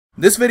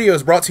This video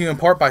is brought to you in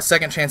part by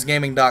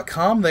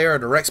SecondChanceGaming.com. They are a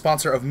direct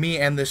sponsor of me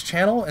and this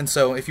channel, and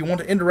so if you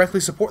want to indirectly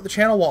support the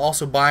channel while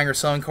also buying or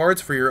selling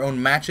cards for your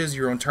own matches,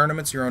 your own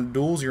tournaments, your own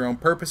duels, your own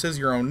purposes,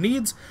 your own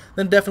needs,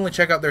 then definitely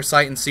check out their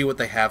site and see what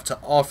they have to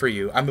offer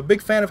you. I'm a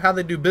big fan of how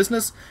they do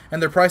business,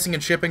 and their pricing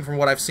and shipping from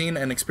what I've seen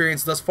and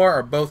experienced thus far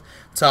are both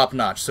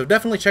top-notch. So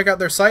definitely check out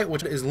their site,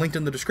 which is linked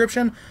in the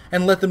description,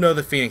 and let them know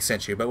that Phoenix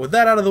sent you. But with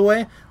that out of the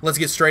way, let's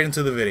get straight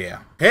into the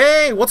video.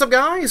 Hey, what's up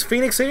guys?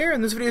 Phoenix here,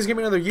 and this video is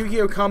giving me another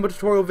Yu-Gi-Oh! Combo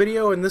tutorial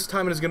video, and this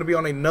time it is going to be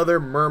on another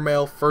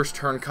Mermail first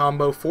turn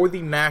combo for the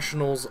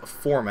Nationals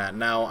format.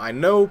 Now, I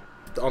know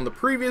on the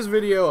previous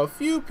video a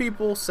few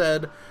people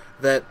said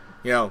that,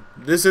 you know,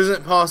 this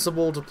isn't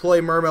possible to play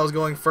Mermails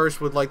going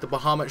first with like the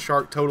Bahamut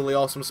Shark Totally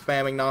Awesome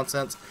spamming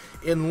nonsense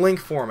in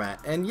Link format.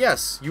 And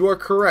yes, you are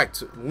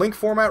correct. Link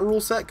format rule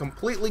set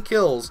completely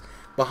kills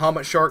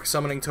Bahamut Shark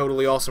summoning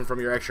Totally Awesome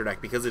from your extra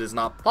deck, because it is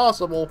not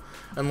possible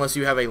unless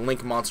you have a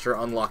Link monster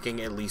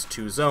unlocking at least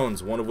 2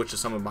 zones, one of which to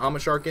summon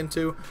Bahamut Shark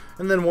into,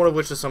 and then one of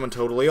which to summon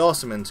Totally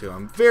Awesome into.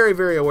 I'm very,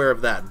 very aware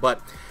of that,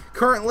 but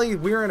currently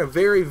we're in a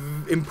very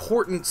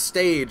important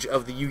stage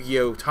of the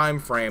Yu-Gi-Oh! Time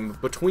frame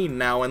between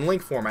now and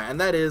Link format, and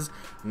that is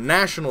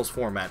Nationals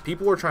format.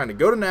 People are trying to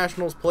go to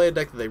Nationals, play a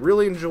deck that they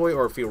really enjoy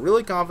or feel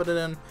really confident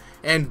in,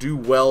 and do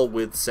well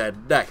with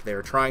said deck.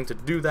 They're trying to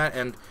do that,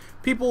 and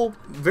people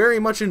very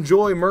much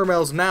enjoy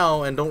Mermails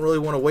now and don't really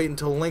want to wait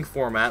until Link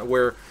format,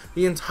 where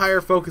the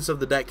entire focus of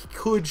the deck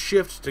could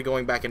shift to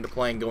going back into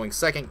playing going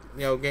second,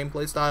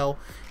 gameplay style,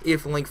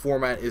 if Link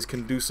format is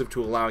conducive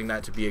to allowing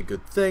that to be a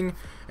good thing,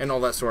 and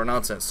all that sort of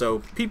nonsense.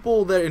 So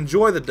people that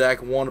enjoy the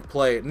deck want to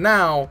play it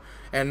now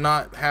and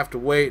not have to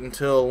wait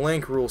until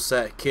Link rule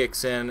set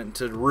kicks in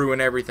to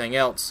ruin everything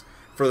else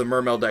for the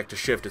Mermail deck to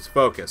shift its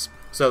focus.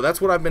 So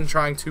that's what I've been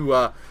trying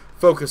to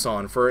focus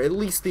on for at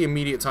least the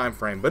immediate time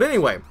frame. But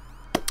anyway,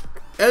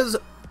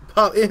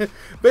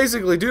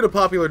 basically, due to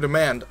popular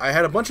demand, I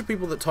had a bunch of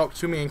people that talked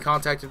to me and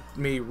contacted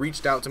me,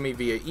 reached out to me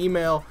via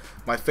email,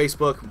 my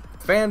Facebook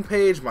fan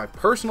page, my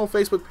personal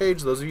Facebook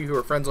page, those of you who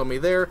are friends on me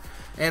there,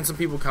 and some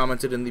people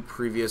commented in the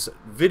previous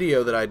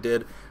video that I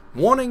did,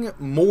 wanting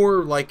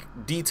more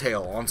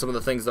detail on some of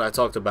the things that I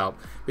talked about,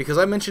 because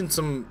I mentioned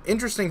some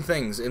interesting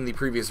things in the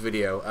previous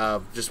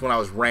video, just when I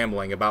was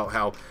rambling about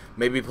how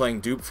maybe playing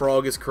Dupe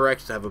Frog is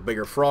correct to have a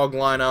bigger frog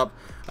lineup,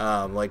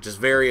 just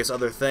various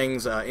other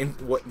things. I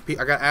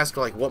got asked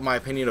what my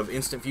opinion of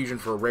instant fusion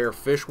for rare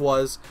fish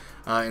was,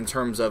 in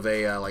terms of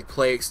a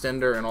play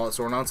extender and all that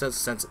sort of nonsense,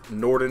 since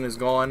Norden is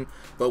gone,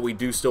 but we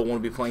do still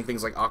want to be playing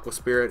things like Aqua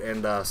Spirit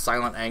and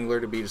Silent Angler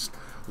to be just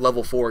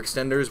level 4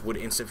 extenders. Would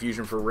instant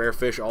fusion for rare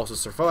fish also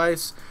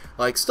suffice?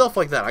 Stuff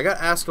like that. I got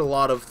asked a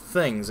lot of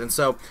things, and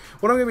so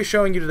what I'm going to be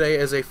showing you today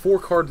is a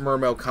 4-card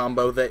Mermail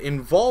combo that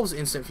involves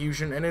instant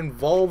fusion and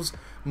involves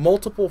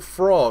multiple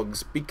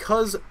frogs,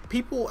 because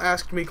people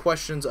asked me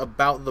questions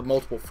about the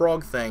multiple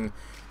frog thing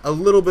a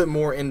little bit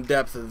more in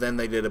depth than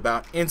they did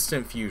about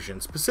instant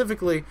fusion.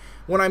 Specifically,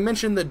 when I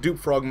mentioned that Dupe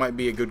Frog might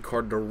be a good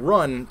card to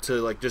run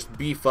to just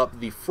beef up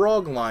the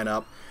frog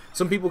lineup,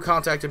 some people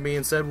contacted me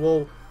and said,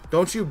 well,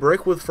 don't you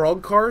brick with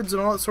frog cards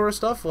and all that sort of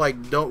stuff?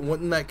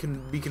 Wouldn't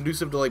that be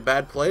conducive to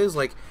bad plays?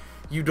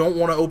 You don't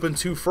want to open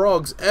 2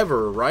 frogs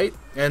ever, right?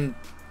 And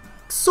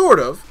sort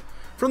of.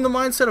 From the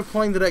mindset of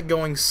playing the deck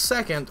going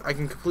second, I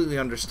can completely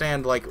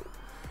understand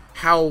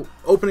how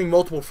opening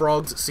multiple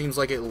frogs seems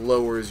like it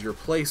lowers your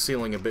play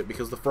ceiling a bit,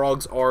 because the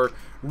frogs are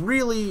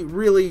really,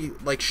 really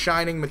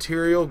shining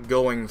material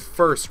going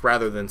first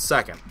rather than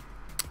second.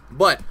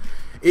 But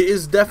it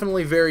is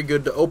definitely very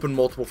good to open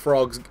multiple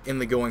frogs in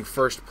the going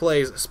first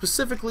plays,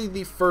 specifically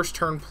the first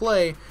turn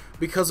play,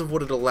 because of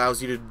what it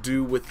allows you to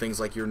do with things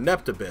like your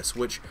Neptibus,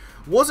 which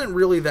wasn't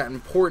really that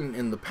important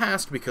in the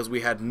past because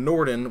we had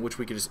Norden, which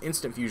we could just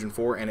instant fusion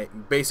for, and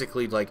it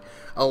basically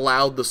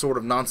allowed the sort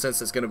of nonsense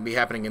that's going to be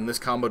happening in this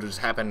combo to just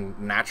happen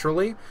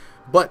naturally.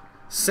 But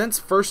since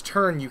first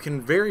turn you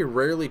can very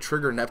rarely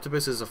trigger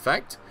Neptibus's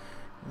effect,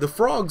 the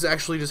frogs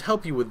actually just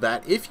help you with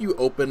that if you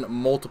open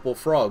multiple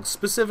frogs,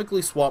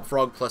 specifically Swap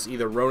Frog plus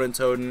either Ronin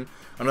Totem,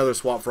 another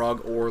Swap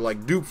Frog, or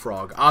Dupe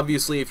Frog.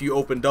 Obviously, if you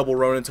open double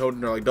Ronin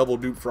Totem or double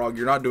Dupe Frog,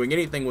 you're not doing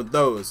anything with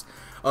those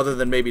other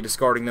than maybe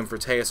discarding them for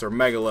Teus or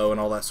Megalo and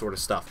all that sort of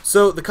stuff.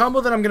 So the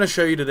combo that I'm going to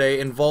show you today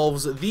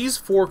involves these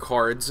 4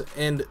 cards,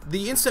 and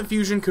the instant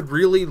fusion could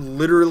really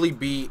literally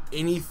be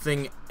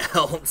anything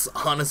else,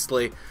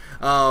 honestly.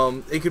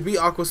 It could be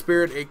Aqua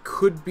Spirit, it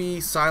could be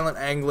Silent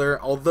Angler,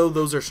 although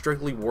those are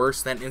strictly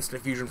worse than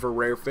instant fusion for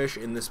rare fish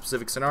in this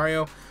specific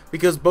scenario,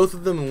 because both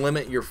of them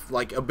limit your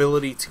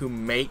ability to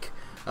make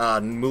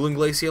Mooling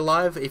Glacier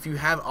live. If you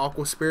have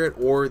Aqua Spirit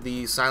or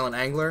the Silent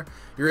Angler,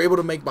 you're able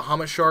to make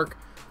Bahamut Shark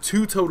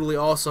 2 Totally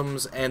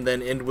Awesomes and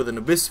then end with an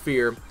Abyss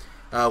Sphere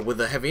with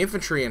a Heavy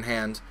Infantry in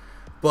hand.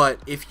 But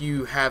if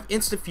you have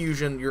instant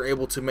fusion, you're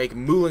able to make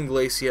Mooling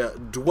Glacier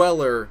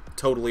Dweller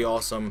Totally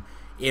Awesome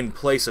in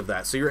place of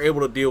that. So you're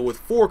able to deal with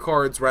 4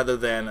 cards rather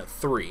than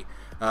 3.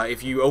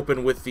 If you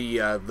open with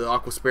the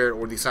Aqua Spirit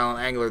or the Silent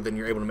Angler, then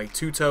you're able to make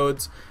 2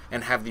 Toads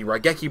and have the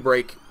Raigeki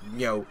Break,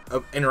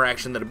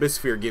 interaction that Abyss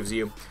Sphere gives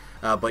you.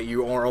 but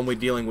you are only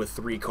dealing with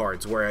 3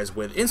 cards, whereas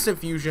with Instant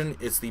Fusion,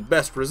 it's the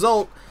best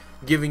result,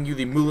 giving you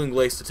the Mooling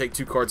Glace to take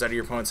 2 cards out of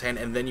your opponent's hand,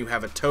 and then you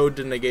have a Toad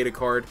to negate a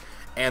card,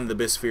 and the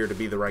Bissphere to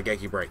be the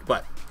Raigeki break.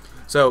 But,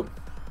 so,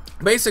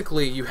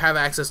 basically, you have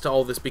access to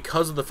all this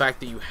because of the fact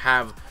that you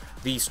have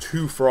these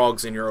 2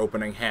 frogs in your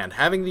opening hand.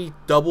 Having the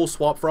double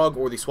swap frog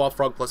or the swap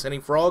frog plus any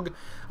frog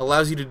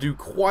allows you to do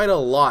quite a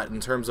lot in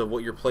terms of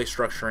what your play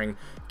structuring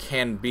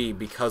can be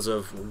because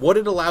of what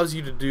it allows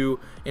you to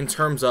do in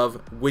terms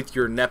of with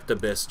your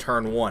Neptibus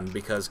turn 1,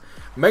 because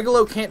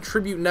Megalo can't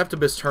tribute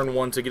Neptibus turn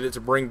 1 to get it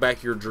to bring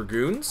back your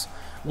Dragoons,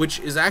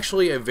 which is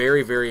actually a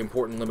very, very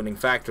important limiting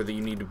factor that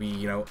you need to be,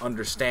 you know,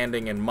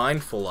 understanding and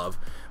mindful of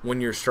when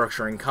you're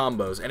structuring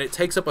combos. And it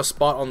takes up a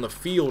spot on the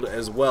field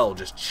as well,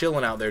 just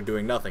chilling out there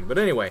doing nothing. But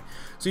anyway,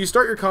 so you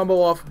start your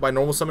combo off by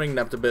normal summoning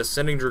Neptibus,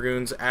 sending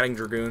Dragoons, adding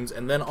Dragoons,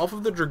 and then off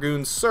of the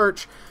Dragoons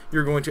search,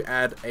 you're going to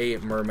add a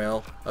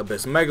Mermail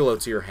Abyss Megalo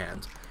to your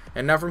hand.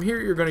 And now from here,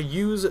 you're going to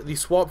use the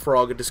Swap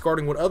Frog,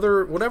 discarding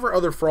whatever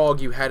other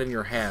frog you had in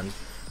your hand,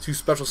 to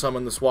special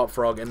summon the Swap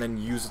Frog and then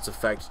use its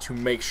effect to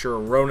make sure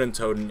Ronin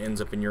Toadin ends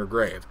up in your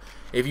grave.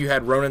 If you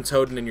had Ronin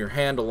Toadin in your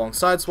hand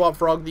alongside Swap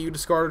Frog that you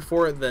discarded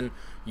for it, then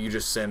you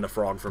just send a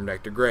frog from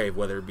deck to grave,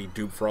 whether it be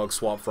Dupe Frog,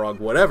 Swap Frog,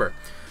 whatever.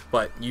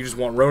 But you just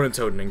want Ronin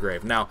Toadin in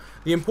grave. Now,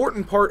 the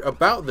important part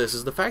about this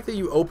is the fact that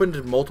you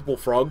opened multiple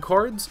frog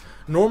cards.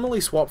 Normally,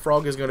 Swap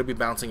Frog is going to be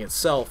bouncing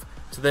itself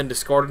to then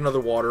discard another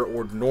water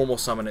or normal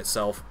summon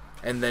itself,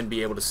 and then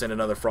be able to send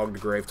another frog to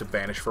grave to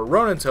banish for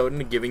Ronin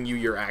Toadin, giving you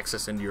your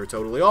access into your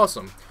Toadally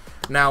Awesome.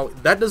 Now,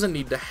 that doesn't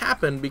need to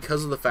happen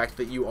because of the fact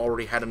that you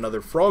already had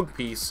another frog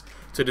piece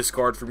to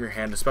discard from your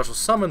hand to special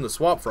summon the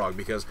Swap Frog,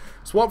 because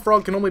Swap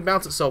Frog can only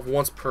bounce itself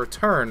once per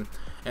turn,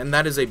 and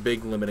that is a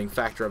big limiting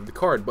factor of the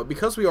card. But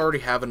because we already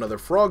have another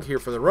frog here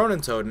for the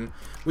Ronin Toadin,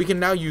 we can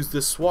now use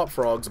this Swap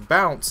Frog's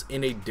bounce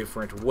in a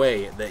different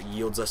way that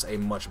yields us a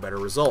much better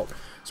result.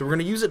 So we're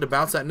going to use it to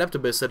bounce that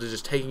Neptibus that is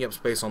just taking up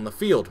space on the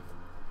field.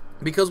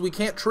 Because we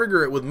can't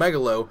trigger it with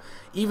Megalo,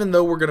 even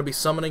though we're going to be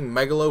summoning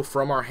Megalo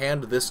from our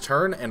hand this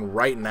turn and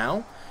right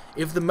now,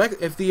 if the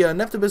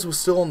Neptibus was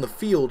still on the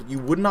field, you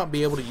would not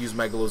be able to use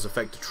Megalo's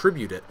effect to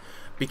tribute it,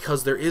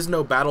 because there is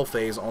no battle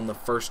phase on the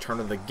first turn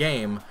of the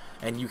game,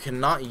 and you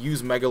cannot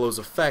use Megalo's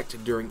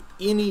effect during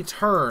any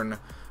turn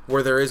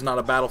where there is not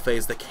a battle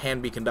phase that can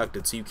be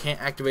conducted. So you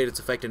can't activate its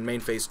effect in main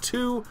phase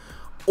 2,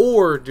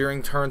 or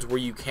during turns where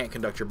you can't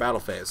conduct your battle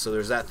phase. So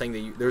there's that thing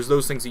that there's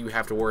those things that you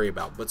have to worry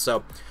about. But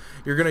so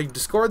you're going to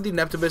discard the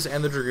Neptibus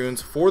and the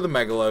Dragoons for the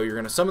Megalo. You're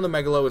going to summon the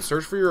Megalo and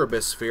search for your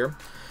Abyss Sphere,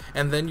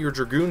 and then your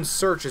Dragoon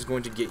search is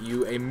going to get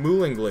you a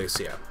Mooling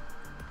Glacia.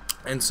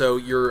 And so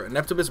your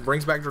Neptibus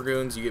brings back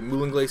Dragoons, you get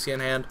Mooling Glacia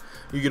in hand,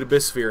 you get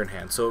Abyss Sphere in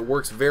hand. So it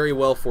works very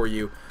well for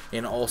you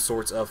in all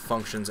sorts of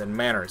functions and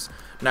manners.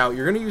 Now,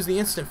 you're going to use the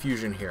Instant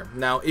Fusion here.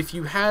 Now, if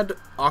you had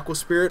Aqua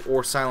Spirit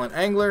or Silent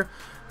Angler,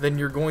 then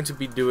you're going to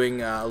be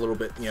doing a little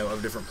bit, you know, of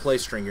a different play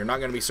string. You're not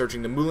going to be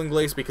searching the Mooling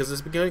Glace because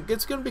it's going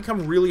to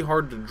become really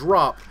hard to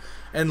drop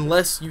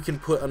unless you can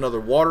put another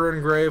water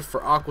in grave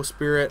for Aqua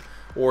Spirit,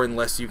 or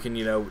unless you can,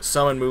 you know,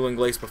 summon Mooling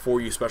Glace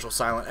before you special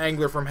Silent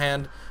Angler from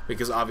hand,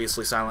 because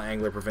obviously Silent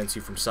Angler prevents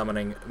you from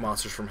summoning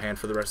monsters from hand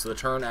for the rest of the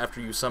turn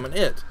after you summon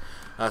it.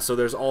 So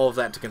there's all of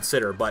that to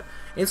consider. But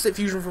Instant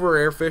Fusion for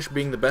Rare Fish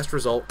being the best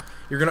result,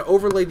 you're going to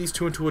overlay these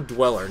two into a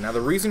Dweller. Now,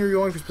 the reason you're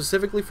going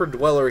specifically for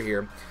Dweller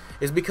here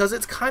is because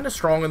it's kind of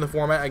strong in the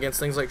format against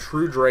things like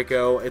True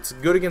Draco. It's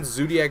good against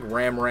Zodiac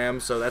Ram,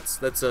 so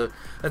that's an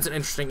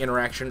interesting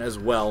interaction as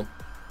well.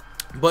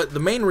 But the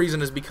main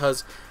reason is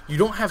because you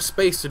don't have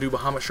space to do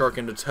Bahamut Shark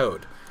into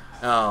Toad.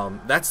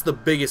 That's the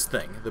biggest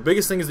thing. The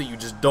biggest thing is that you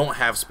just don't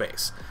have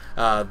space.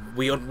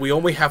 We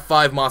only have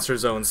 5 monster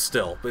zones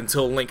still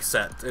until Link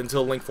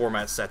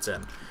format sets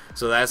in.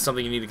 So that's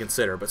something you need to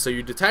consider. But so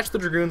you detach the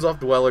Dragoons off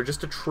Dweller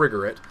just to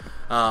trigger it,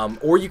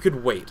 or you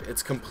could wait.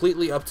 It's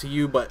completely up to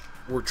you, but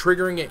we're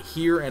triggering it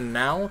here and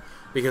now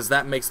because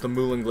that makes the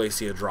Mooling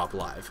Glacia drop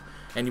live.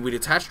 And we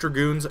detach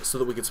Dragoons so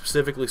that we can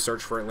specifically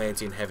search for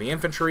Atlantean Heavy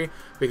Infantry,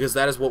 because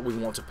that is what we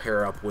want to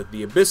pair up with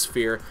the Abyss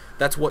Sphere.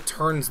 That's what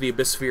turns the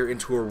Abyss Sphere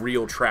into a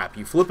real trap.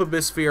 You flip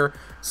Abyss Sphere,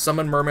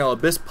 summon Mermail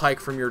Abyss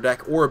Pike from your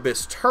deck or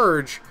Abyss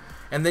Turge,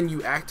 and then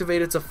you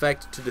activate its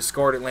effect to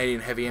discard Atlantean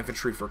Heavy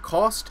Infantry for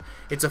cost.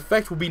 Its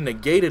effect will be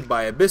negated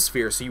by Abyss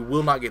Sphere, so you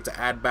will not get to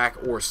add back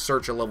or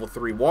search a level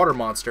 3 water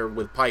monster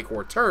with Pike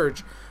or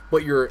Turge,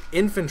 but your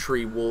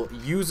infantry will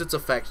use its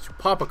effect to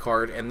pop a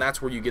card, and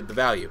that's where you get the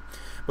value.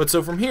 But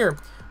so from here,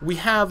 we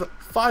have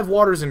 5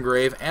 waters in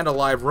grave and a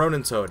live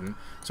Ronin Toadin,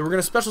 so we're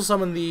going to special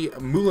summon the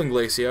Mooling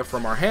Glacia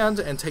from our hand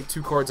and take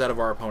 2 cards out of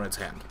our opponent's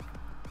hand.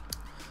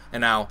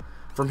 And now,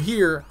 from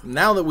here,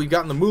 now that we've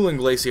gotten the Mooling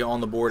Glacia on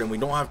the board and we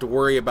don't have to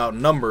worry about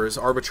numbers,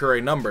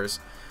 arbitrary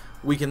numbers,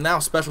 we can now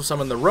special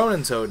summon the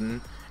Ronin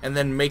Toadin, and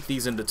then make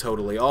these into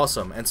Toadally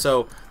Awesome. And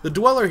so the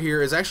Dweller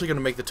here is actually going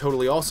to make the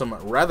Toadally Awesome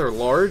rather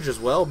large as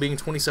well. Being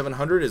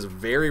 2700 is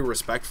very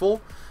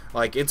respectful.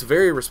 Like, it's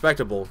very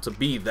respectable to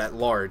be that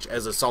large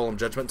as a Solemn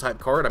Judgment type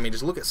card. I mean,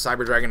 just look at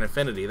Cyber Dragon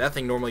Infinity. That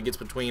thing normally gets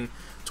between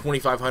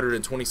 2500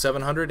 and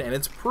 2700, and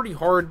it's pretty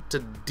hard to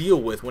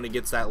deal with when it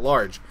gets that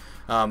large,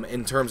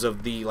 in terms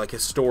of the like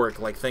historic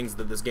like things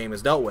that this game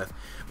has dealt with.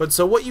 But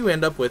so what you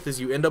end up with is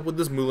you end up with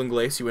this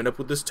Moulinglace, you end up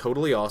with this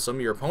Toadally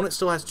Awesome. Your opponent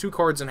still has 2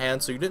 cards in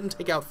hand, so you didn't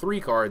take out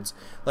 3 cards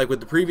like with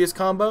the previous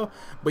combo,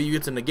 but you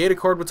get to negate a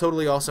card with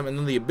Toadally Awesome, and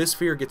then the Abyss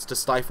Sphere gets to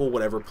stifle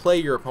whatever play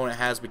your opponent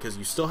has, because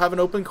you still have an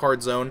open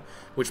card zone,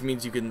 which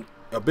means you can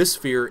Abyss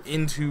Sphere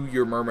into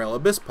your Mermail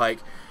Abyss Pike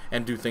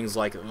and do things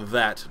like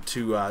that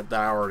to that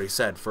I already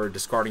said, for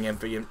discarding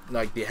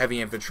like the heavy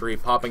infantry,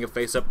 popping a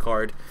face-up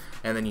card,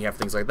 and then you have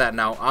things like that.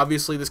 Now,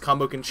 obviously, this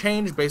combo can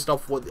change based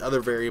off what the other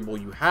variable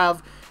you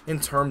have in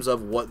terms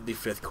of what the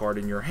 5th card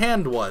in your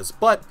hand was.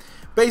 But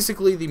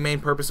basically, the main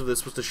purpose of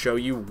this was to show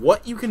you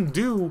what you can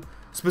do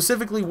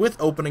specifically with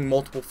opening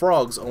multiple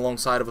frogs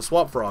alongside of a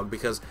swap frog,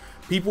 because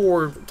people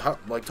were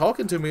like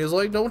talking to me is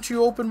like, don't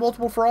you open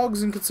multiple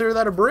frogs and consider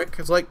that a brick?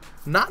 It's like,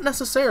 not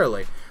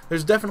necessarily.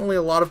 There's definitely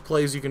a lot of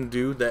plays you can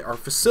do that are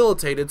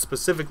facilitated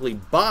specifically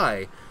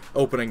by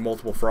opening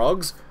multiple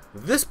frogs,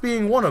 this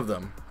being one of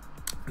them.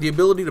 The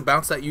ability to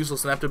bounce that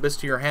useless Neptibus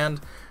to your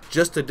hand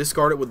just to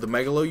discard it with the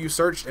Megalo you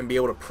searched and be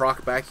able to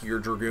proc back your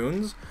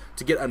Dragoons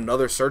to get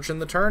another search in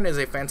the turn is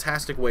a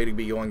fantastic way to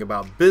be going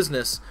about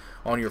business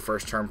on your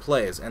first turn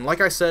plays. And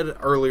like I said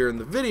earlier in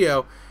the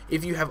video,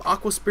 if you have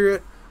Aqua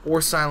Spirit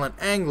or Silent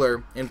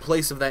Angler in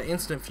place of that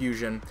instant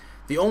fusion,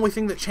 the only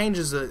thing that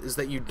changes is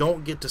that you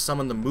don't get to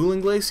summon the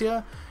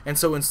Moulinglace, and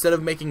so instead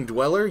of making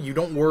Dweller, you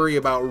don't worry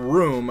about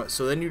room,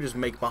 so then you just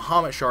make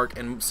Bahamut Shark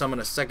and summon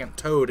a second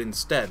Toad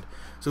instead.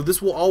 So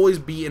this will always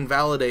be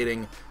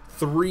invalidating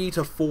 3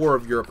 to 4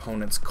 of your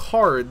opponent's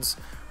cards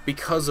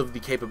because of the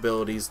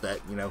capabilities that,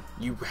 you know,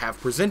 you have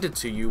presented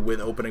to you with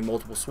opening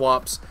multiple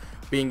swaps,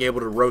 being able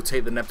to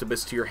rotate the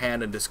Neptibus to your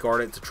hand and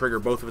discard it to trigger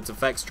both of its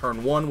effects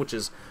turn 1, which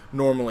is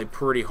normally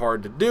pretty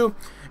hard to do,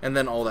 and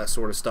then all that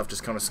sort of stuff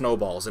just kind of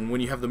snowballs. And when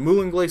you have the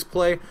Moulinglace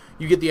play,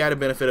 you get the added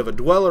benefit of a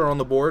Dweller on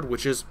the board,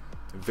 which is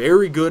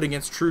very good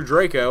against True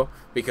Draco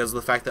because of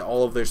the fact that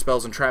all of their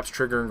spells and traps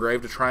trigger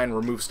Engrave to try and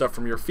remove stuff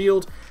from your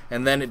field,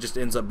 and then it just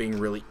ends up being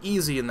really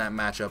easy in that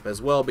matchup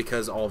as well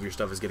because all of your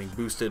stuff is getting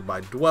boosted by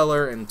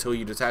Dweller until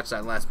you detach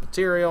that last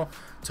material.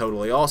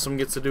 Toadally Awesome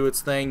gets to do its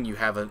thing. You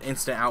have an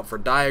instant out for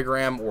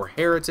Diagram or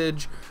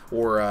Heritage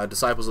or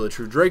Disciples of the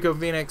True Draco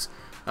Phoenix.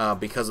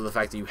 Because of the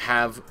fact that you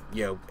have,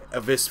 you know,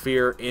 Abyss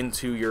Sphere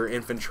into your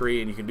infantry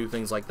and you can do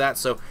things like that.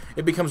 So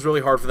it becomes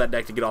really hard for that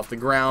deck to get off the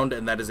ground,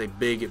 and that is a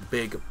big,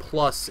 big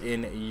plus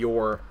in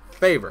your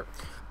favor.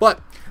 But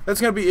that's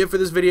going to be it for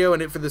this video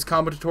and it for this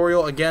combo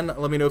tutorial. Again,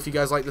 let me know if you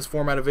guys like this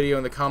format of video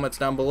in the comments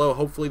down below.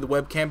 Hopefully the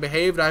webcam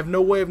behaved. I have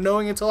no way of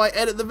knowing until I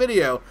edit the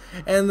video.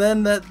 And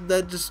then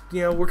that just,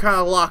 you know, we're kind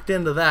of locked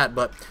into that.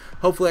 But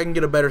hopefully I can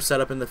get a better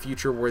setup in the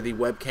future where the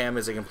webcam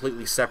is a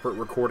completely separate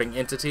recording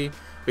entity,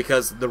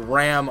 because the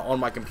RAM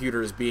on my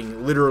computer is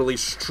being literally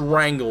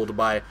strangled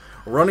by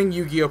running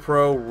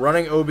YUGIOpro,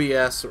 running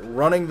OBS,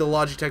 running the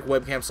Logitech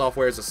webcam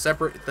software as a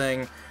separate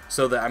thing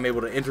so that I'm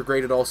able to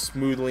integrate it all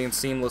smoothly and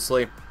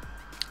seamlessly.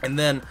 And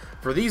then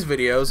for these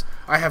videos,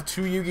 I have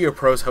 2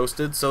 YugiOhPros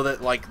hosted so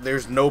that like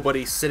there's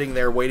nobody sitting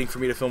there waiting for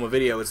me to film a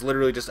video. It's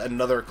literally just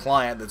another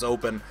client that's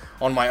open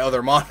on my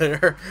other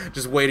monitor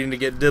just waiting to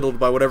get diddled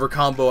by whatever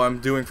combo I'm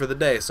doing for the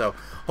day. So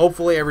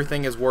hopefully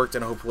everything has worked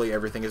and hopefully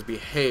everything has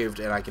behaved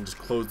and I can just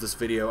close this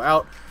video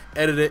out,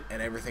 edit it,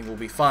 and everything will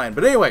be fine.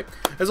 But anyway,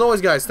 as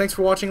always guys, thanks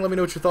for watching. Let me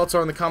know what your thoughts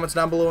are in the comments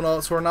down below and all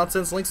that sort of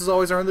nonsense. Links as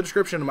always are in the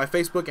description to my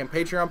Facebook and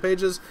Patreon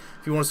pages.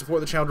 If you want to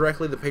support the channel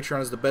directly, the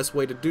Patreon is the best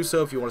way to do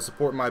so. If you want to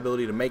support my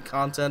ability to make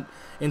content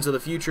into the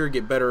future,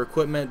 get better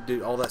equipment,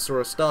 do all that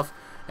sort of stuff,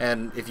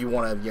 and if you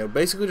want to, you know,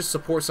 basically just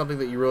support something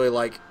that you really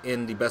like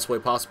in the best way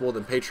possible,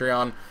 then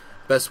Patreon,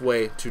 best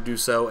way to do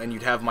so, and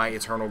you'd have my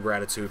eternal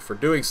gratitude for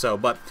doing so.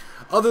 But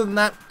other than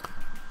that,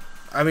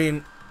 I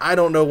mean, I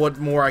don't know what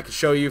more I could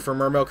show you for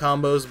Mermail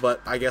combos,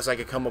 but I guess I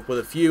could come up with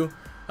a few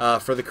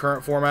for the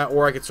current format,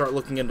 or I could start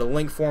looking into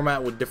Link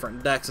format with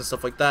different decks and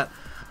stuff like that.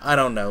 I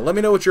don't know. Let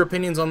me know what your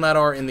opinions on that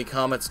are in the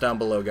comments down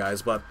below,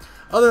 guys. But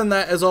other than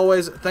that, as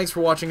always, thanks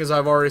for watching, as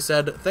I've already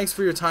said. Thanks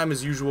for your time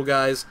as usual,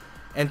 guys,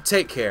 and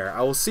take care.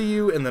 I will see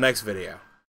you in the next video.